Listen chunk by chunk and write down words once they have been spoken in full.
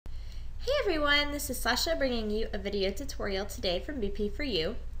Hey everyone, this is Sasha bringing you a video tutorial today from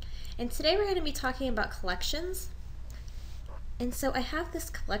BP4U. And today we're going to be talking about collections. And so I have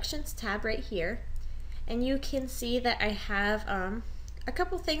this collections tab right here, and you can see that I have a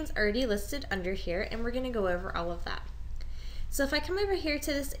couple things already listed under here, and we're going to go over all of that. So if I come over here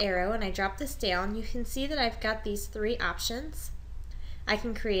to this arrow and I drop this down, you can see that I've got these three options. I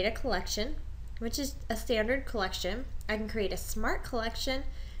can create a collection, which is a standard collection. I can create a smart collection,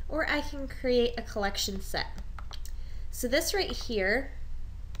 or I can create a collection set. So this right here,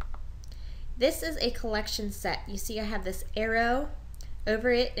 this is a collection set. You see I have this arrow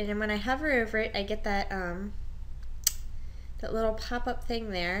over it, and then when I hover over it, I get that that little pop-up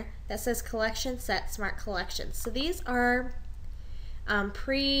thing there that says collection set smart collections. So these are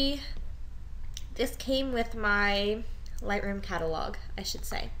this came with my Lightroom catalog, I should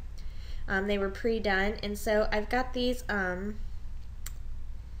say. They were pre-done, and so I've got these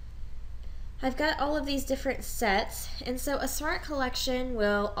I've got all of these different sets, and so a smart collection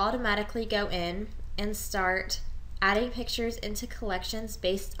will automatically go in and start adding pictures into collections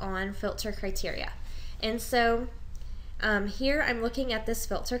based on filter criteria. And so here I'm looking at this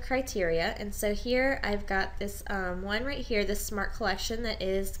filter criteria, and so here I've got this one right here, this smart collection that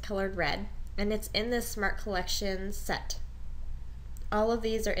is colored red, and it's in this smart collection set. All of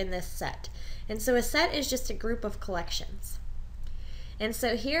these are in this set. And so a set is just a group of collections. And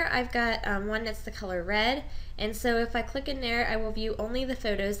so here I've got one that's the color red, and so if I click in there, I will view only the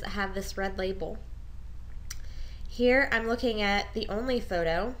photos that have this red label. Here I'm looking at the only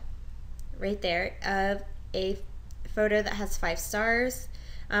photo right there of a photo that has 5 stars.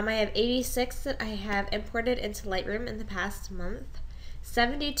 I have 86 that I have imported into Lightroom in the past month,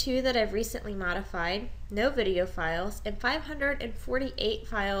 72 that I've recently modified, no video files, and 548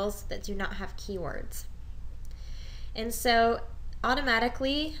 files that do not have keywords. And so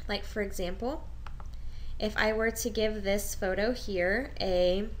automatically, like for example, if I were to give this photo here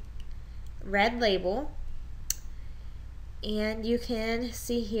a red label, and you can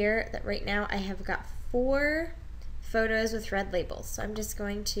see here that right now I have got 4 photos with red labels. So I'm just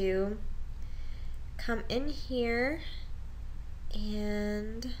going to come in here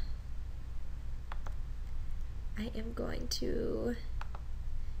and I am going to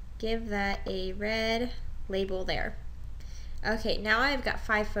give that a red label there. Okay, now I've got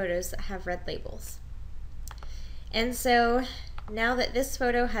 5 photos that have red labels. And so now that this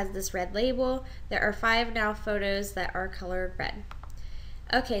photo has this red label, there are 5 now photos that are colored red.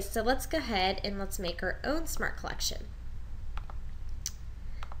 Okay, so let's go ahead and let's make our own smart collection.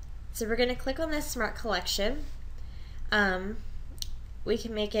 So we're going to click on this smart collection. We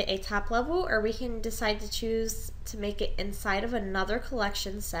can make it a top level, or we can decide to choose to make it inside of another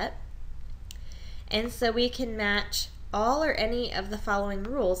collection set. And so we can match all or any of the following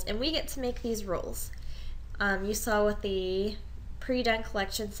rules, and we get to make these rules. You saw with the pre-done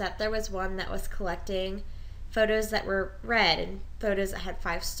collection set, there was one that was collecting photos that were red and photos that had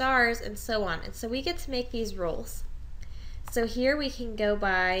 5 stars and so on. And so we get to make these rules. So here we can go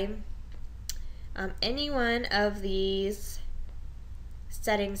by any one of these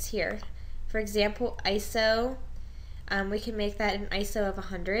settings here. For example, ISO, we can make that an ISO of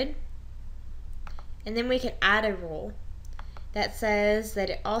 100. And then we can add a rule that says that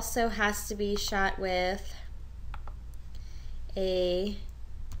it also has to be shot with a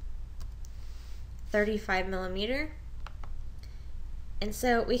 35mm. And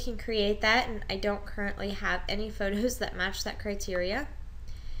so we can create that, and I don't currently have any photos that match that criteria.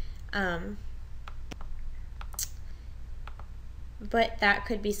 But that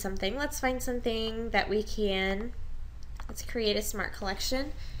could be something. Let's find something that we can, let's create a smart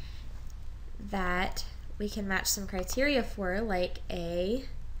collection that we can match some criteria for, like a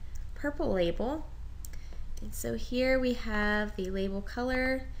purple label. And so here we have the label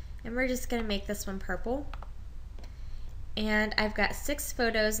color, and we're just going to make this one purple. And I've got 6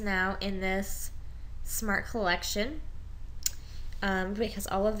 photos now in this smart collection because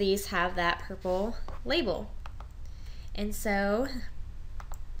all of these have that purple label. And so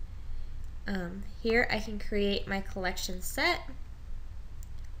here I can create my collection set.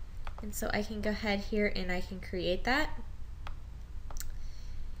 And so I can go ahead here and I can create that.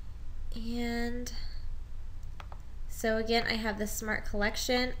 And so again, I have this smart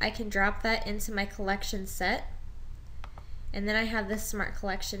collection. I can drop that into my collection set. And then I have this smart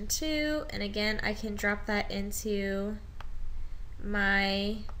collection too. And again, I can drop that into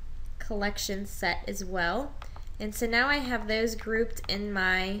my collection set as well. And so now I have those grouped in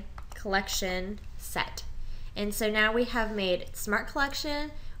my collection set. And so now we have made smart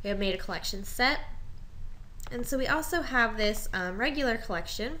collection, we have made a collection set, and so we also have this regular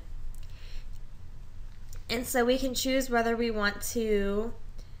collection, And so we can choose whether we want to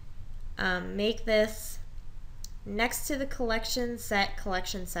make this next to the collection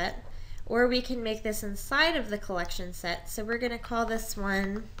set, or we can make this inside of the collection set. So we're going to call this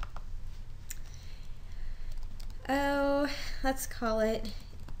one, let's call it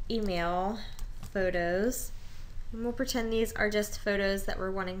email photos. And we'll pretend these are just photos that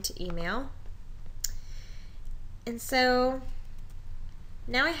we're wanting to email. And so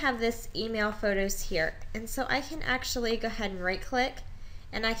now I have this email photos here. And so I can actually go ahead and right click,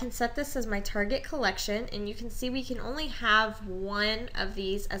 and I can set this as my target collection, and you can see we can only have one of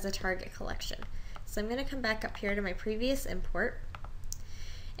these as a target collection. So I'm going to come back up here to my previous import.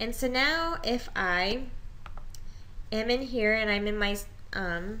 And so now if I am in here and I'm in my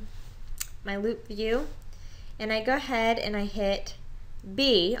my loop view, and I go ahead and I hit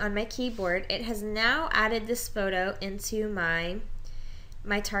B on my keyboard, it has now added this photo into my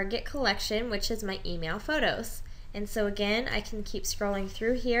target collection, which is my email photos. And so again, I can keep scrolling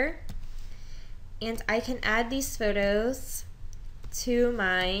through here, and I can add these photos to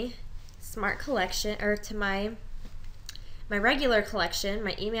my smart collection, or to my regular collection,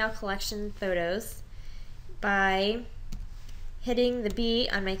 my email collection photos, by hitting the B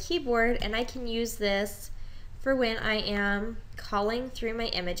on my keyboard. And I can use this for when I am calling through my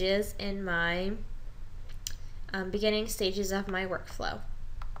images in my beginning stages of my workflow.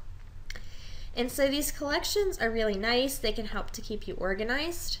 And so these collections are really nice. They can help to keep you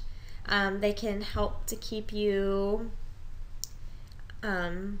organized. They can help to keep you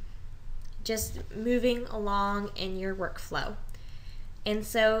just moving along in your workflow. And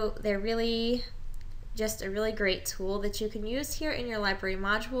so they're really just a really great tool that you can use here in your library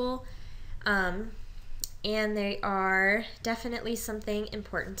module. And they are definitely something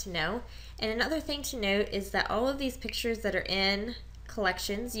important to know. And another thing to note is that all of these pictures that are in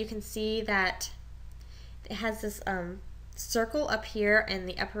collections, you can see that it has this circle up here in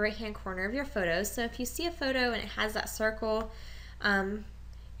the upper right hand corner of your photos. So if you see a photo and it has that circle,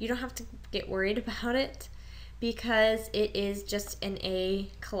 you don't have to get worried about it, because it is just in a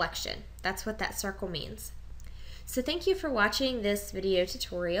collection. That's what that circle means. So thank you for watching this video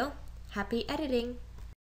tutorial. Happy editing!